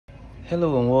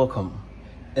Hello and welcome.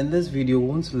 In this video, we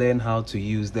want to learn how to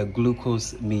use the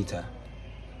glucose meter.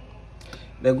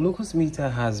 The glucose meter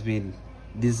has been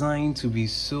designed to be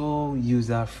so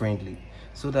user-friendly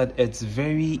so that it's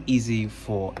very easy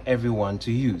for everyone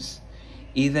to use,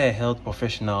 either a health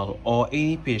professional or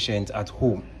any patient at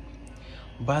home.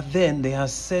 But then there are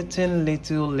certain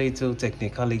little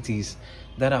technicalities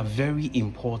that are very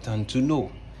important to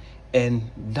know, and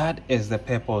that is the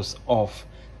purpose of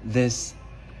this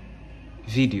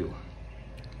video,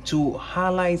 to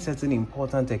highlight certain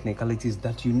important technicalities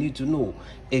that you need to know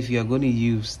if you are going to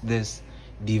use this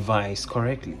device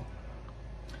correctly.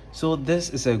 So this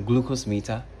is a glucose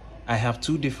meter. I have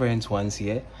two different ones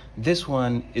here. This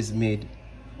one is made,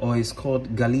 or is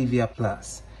called Galivia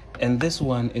Plus, and this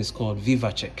one is called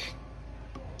VivaCheck.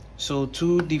 So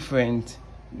two different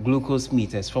glucose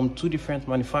meters from two different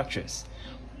manufacturers,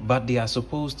 but they are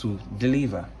supposed to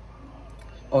deliver.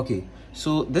 Okay,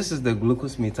 so this is the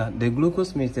glucose meter. The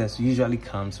glucose meters usually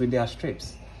comes with their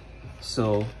strips.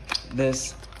 So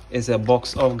this is a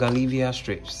box of Galivia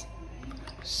strips.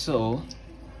 So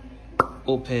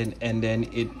open, and then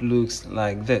it looks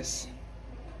like this.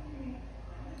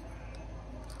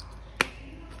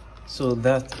 So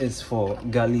that is for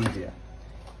Galivia.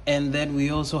 And then we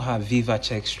also have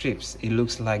VivaCheck strips. It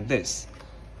looks like this.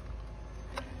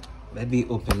 Let me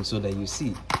open so that you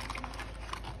see.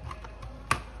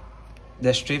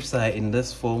 The strips are in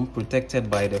this form, protected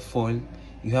by the foil.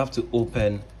 You have to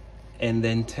open and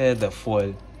then tear the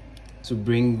foil to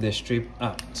bring the strip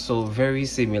up. So very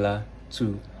similar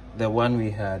to the one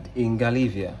we had in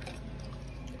Galivia.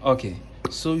 Okay,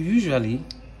 so usually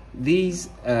these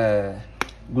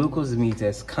glucose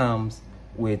meters comes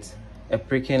with a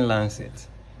pricking lancet.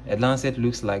 A lancet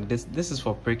looks like this. This is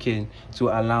for pricking to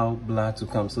allow blood to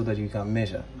come so that you can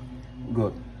measure.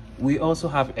 Good. We also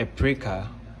have a pricker,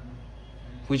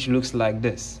 which looks like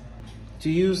this. To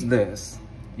use this,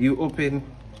 you open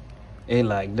it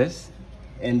like this,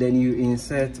 and then you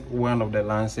insert one of the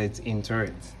lancets into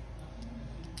it.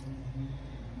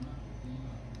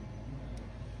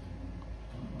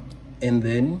 And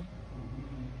then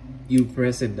you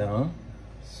press it down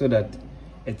so that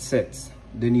it sets.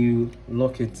 Then you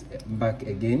lock it back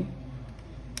again.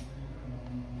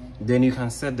 Then you can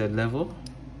set the level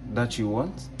that you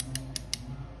want.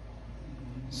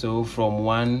 So from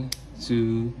 1,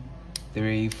 2,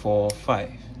 3, 4,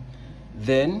 5.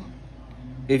 Then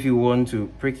if you want to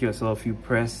prick yourself, you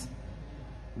press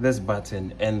this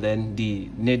button, and then the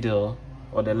needle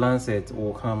or the lancet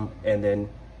will come and then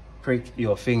prick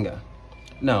your finger.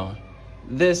 Now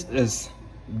this is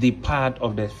the part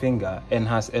of the finger and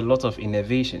has a lot of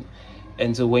innervation,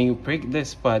 and so when you prick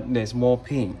this part, there's more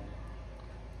pain.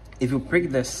 If you prick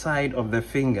the side of the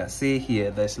finger, say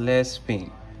here, there's less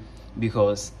pain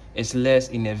because it's less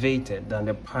innervated than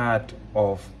the part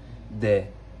of the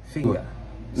finger.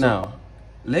 Now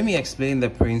let me explain the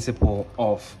principle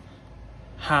of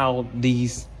how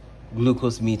these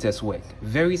glucose meters work.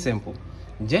 Very simple.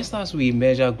 Just as we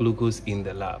measure glucose in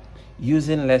the lab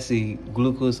using, let's say,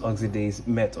 glucose oxidase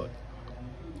method,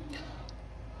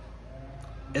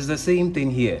 it's the same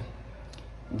thing here,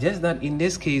 just that in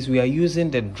this case we are using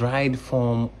the dried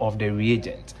form of the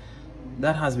reagent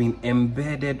that has been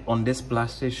embedded on this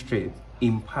plastic strip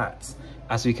in parts,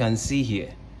 as we can see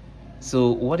here.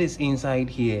 So what is inside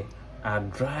here are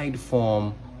dried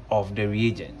form of the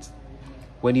reagent.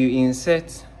 When you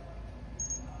insert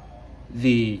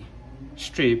the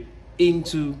strip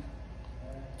into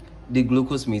the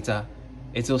glucose meter,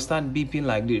 it will start beeping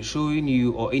like this, showing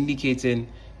you or indicating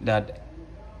that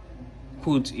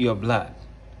put your blood.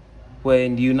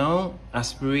 When you now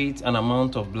aspirate an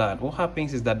amount of blood, what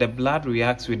happens is that the blood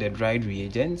reacts with the dried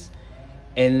reagents,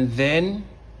 and then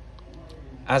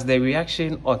as the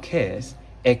reaction occurs,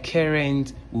 a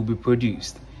current will be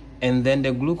produced, and then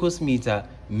the glucose meter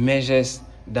measures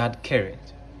that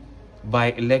current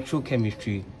by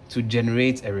electrochemistry to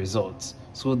generate a result.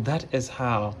 So that is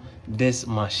how this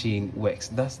machine works.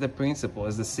 That's the principle.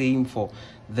 It's the same for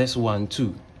this one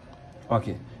too.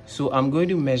 Okay, so I'm going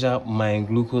to measure my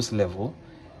glucose level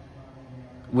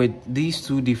with these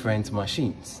two different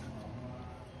machines.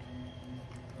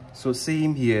 So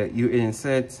same here, you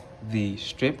insert the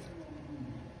strip,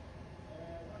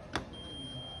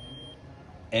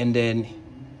 and then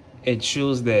it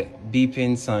shows the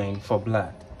beeping sign for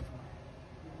blood.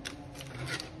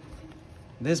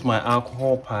 This is my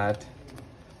alcohol pad.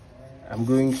 I'm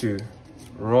going to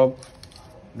rub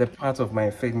the part of my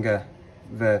finger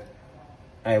that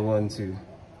I want to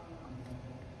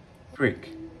prick.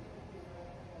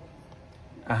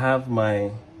 I have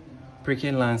my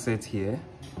pricking lancet here,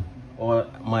 or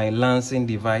my lancing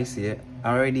device here.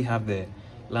 I already have the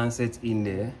lancet in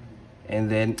there, and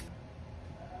then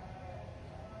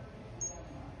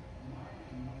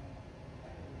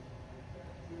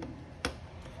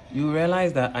you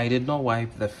realize that I did not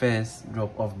wipe the first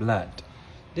drop of blood.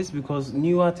 This is because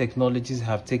newer technologies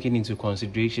have taken into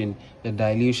consideration the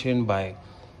dilution by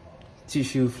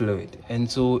tissue fluid, and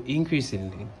so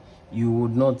increasingly you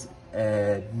would not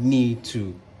need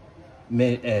to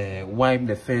wipe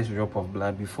the first drop of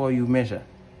blood before you measure.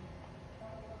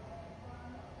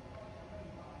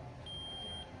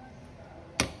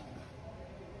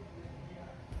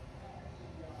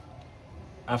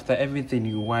 After everything,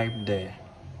 you wipe the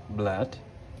blood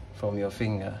from your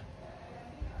finger.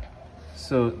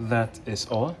 So that is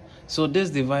all. So this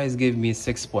device gave me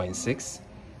 6.6,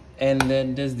 and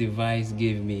then this device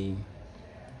gave me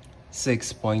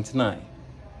 6.9.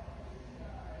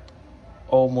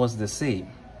 Almost the same.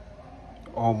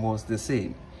 Almost the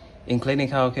same. In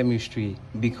clinical chemistry,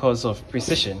 because of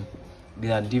precision,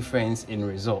 there are differences in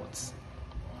results.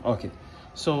 Okay,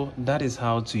 so that is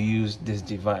how to use this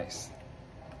device.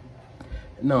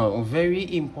 Now,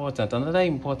 very important, another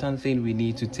important thing we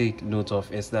need to take note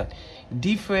of is that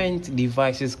different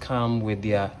devices come with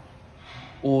their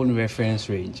own reference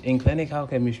range. In clinical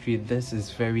chemistry, this is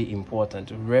very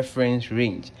important. Reference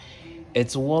range.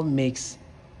 It's what makes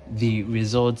the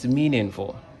results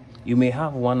meaningful. You may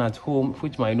have one at home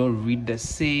which might not read the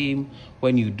same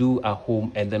when you do at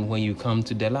home and then when you come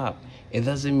to the lab. It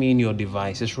doesn't mean your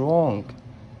device is wrong.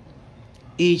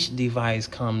 Each device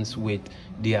comes with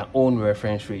their own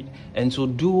reference range, and so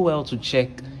do well to check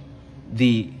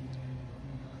the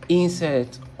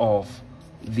insert of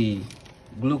the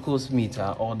glucose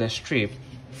meter or the strip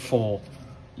for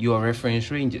your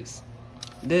reference ranges.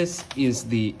 This is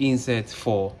the insert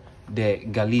for the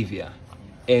Galivia,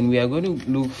 and we are going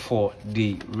to look for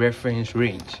the reference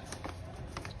range.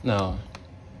 Now,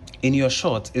 in your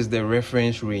short is the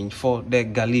reference range for the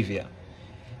Galivia.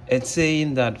 It's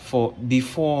saying that for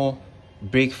before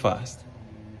breakfast,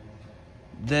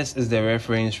 this is the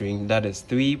reference range, that is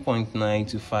 3.9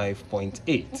 to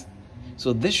 5.8.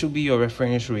 So this should be your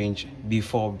reference range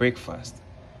before breakfast.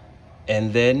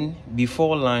 And then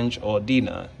before lunch or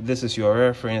dinner, this is your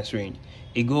reference range.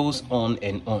 It goes on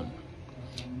and on.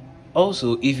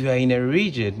 Also, if you are in a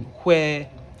region where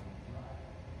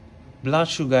blood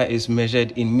sugar is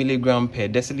measured in milligram per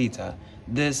deciliter,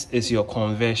 this is your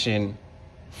conversion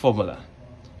formula.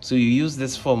 So you use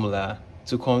this formula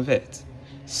to convert.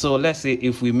 So let's say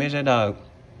if we measured our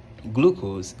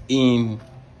glucose in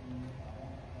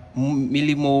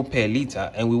millimole per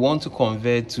liter and we want to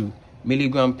convert to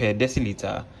milligram per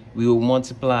deciliter, we will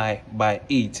multiply by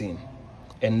 18,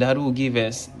 and that will give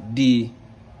us the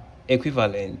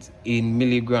equivalent in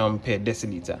milligram per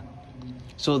deciliter.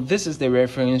 So this is the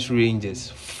reference ranges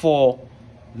for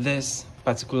this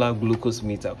particular glucose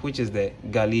meter, which is the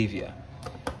Galivia.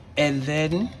 And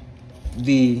then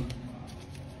the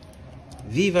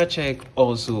VivaCheck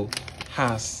also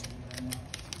has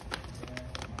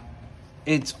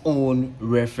its own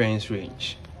reference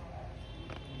range.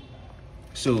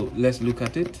 So let's look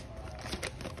at it.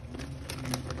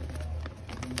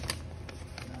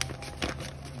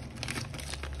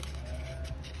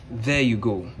 There you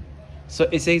go. So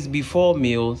it says before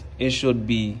meals, it should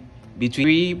be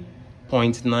between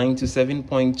 3.9 to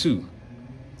 7.2.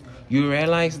 You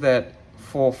realize that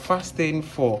for fasting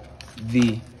for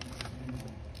the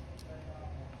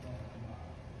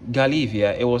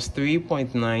Galivia, it was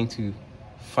 3.9 to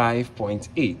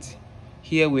 5.8.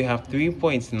 Here we have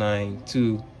 3.9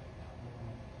 to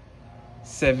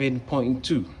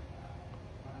 7.2.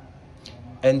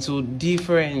 And so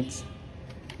different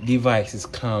devices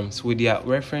comes with their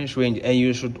reference range, and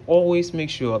you should always make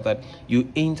sure that you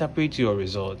interpret your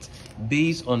results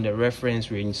based on the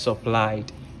reference range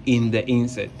supplied in the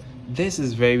insert. This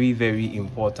is very, very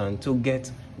important to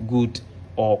get good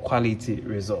or quality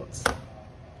results.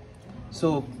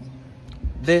 So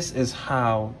this is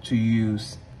how to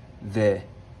use the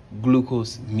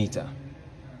glucose meter.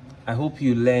 I hope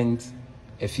you learned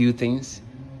a few things,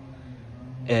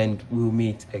 and we'll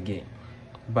meet again.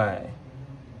 Bye.